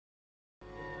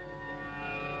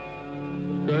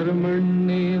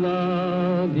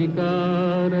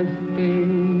कर्मण्येवाधिकारस्ते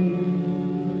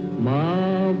मा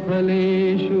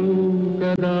फलेषु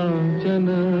कदाचन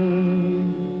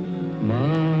मा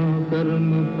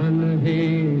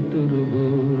कर्मफलहेतुर्भो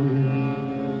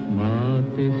मा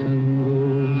ते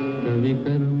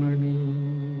संगोऽस्त्वविकर्मणि.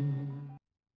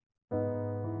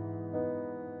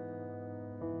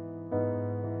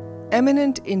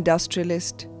 Eminent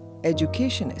industrialist,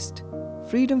 educationist,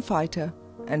 freedom fighter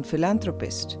and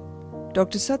philanthropist,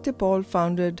 Dr. Stya Paul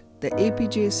founded the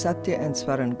Apeejay Satya and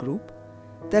Swaran group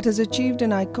that has achieved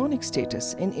an iconic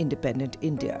status in independent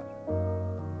India.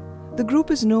 The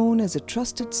group is known as a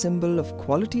trusted symbol of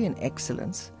quality and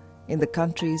excellence in the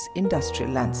country's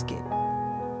industrial landscape.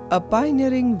 A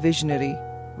pioneering visionary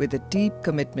with a deep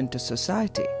commitment to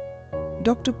society,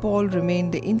 Dr. Paul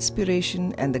remained the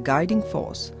inspiration and the guiding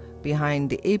force behind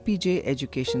the Apeejay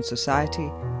Education Society,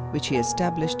 which he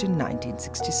established in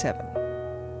 1967.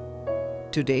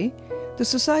 Today, the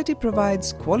society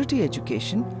provides quality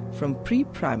education from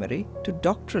pre-primary to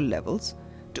doctoral levels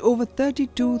to over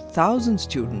 32,000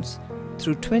 students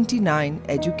through 29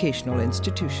 educational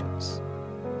institutions.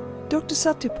 Dr.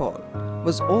 Stya Paul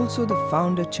was also the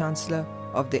founder-chancellor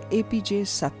of the Apeejay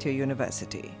Satya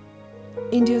University,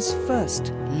 India's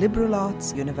first liberal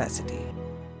arts university.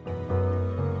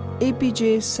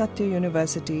 Apeejay Satya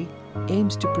University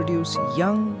aims to produce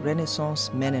young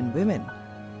Renaissance men and women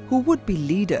who would be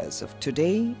leaders of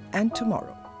today and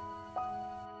tomorrow.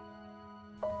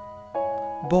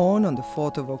 Born on the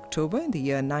 4th of October in the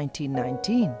year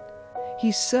 1919,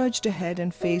 he surged ahead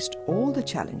and faced all the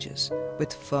challenges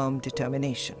with firm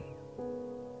determination.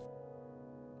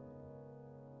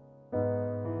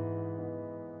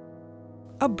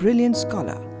 A brilliant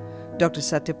scholar, Dr.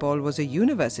 Stya Paul was a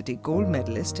university gold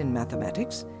medalist in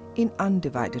mathematics in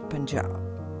undivided Punjab.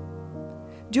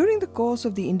 During the course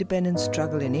of the independence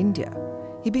struggle in India,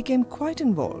 he became quite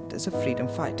involved as a freedom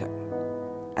fighter.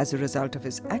 As a result of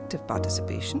his active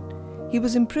participation, he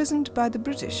was imprisoned by the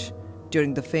British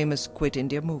during the famous Quit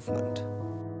India movement.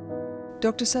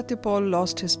 Dr. Stya Paul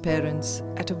lost his parents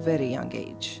at a very young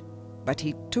age, but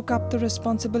he took up the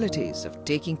responsibilities of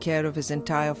taking care of his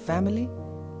entire family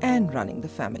and running the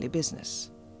family business.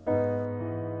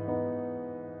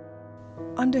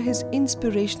 Under his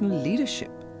inspirational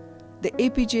leadership, the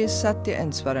Apeejay Satya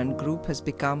and Swaran group has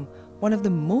become one of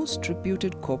the most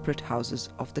reputed corporate houses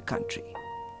of the country.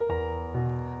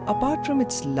 Apart from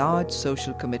its large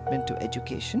social commitment to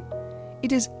education,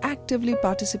 it is actively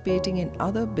participating in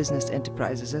other business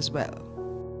enterprises as well.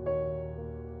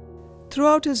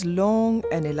 Throughout his long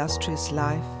and illustrious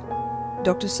life,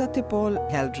 Dr. Stya Paul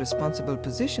held responsible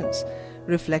positions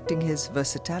reflecting his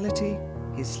versatility,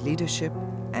 his leadership,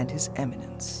 and his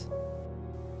eminence.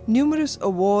 Numerous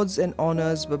awards and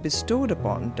honors were bestowed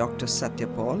upon Dr. Stya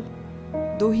Paul,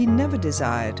 though he never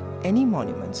desired any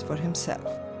monuments for himself.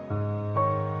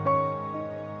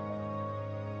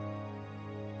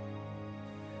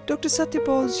 Dr. Stya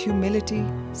Paul's humility,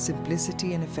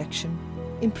 simplicity, and affection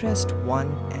impressed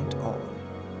one and all.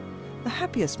 The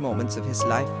happiest moments of his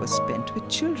life were spent with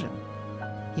children.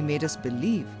 He made us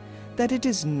believe that it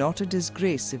is not a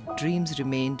disgrace if dreams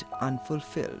remained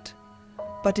unfulfilled,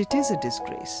 but it is a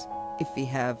disgrace if we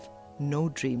have no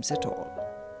dreams at all.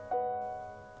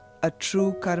 A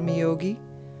true Karma Yogi,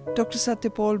 Dr. Stya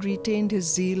Paul retained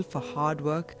his zeal for hard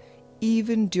work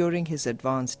even during his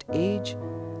advanced age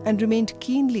and remained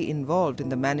keenly involved in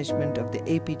the management of the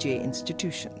Apeejay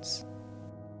institutions.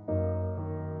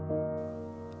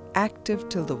 Active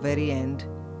till the very end,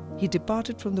 he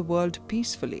departed from the world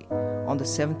peacefully on the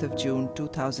 7th of June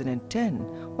 2010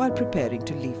 while preparing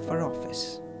to leave for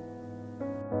office.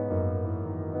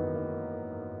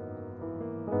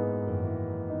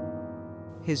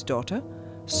 His daughter,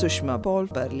 Sushma Paul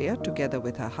Barlia, together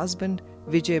with her husband,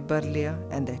 Vijay Barlia,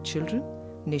 and their children,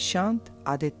 Nishant,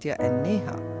 Aditya, and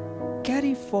Neha,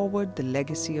 carry forward the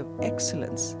legacy of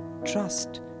excellence,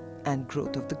 trust, and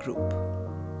growth of the group.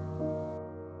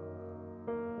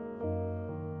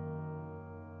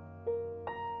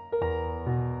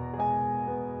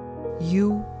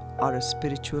 You are a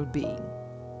spiritual being.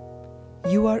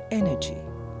 You are energy,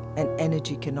 and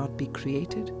energy cannot be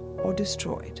created or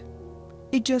destroyed.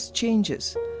 It just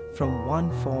changes from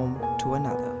one form to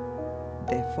another.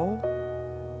 Therefore,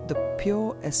 the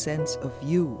pure essence of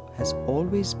you has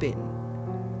always been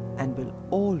and will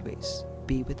always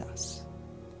be with us.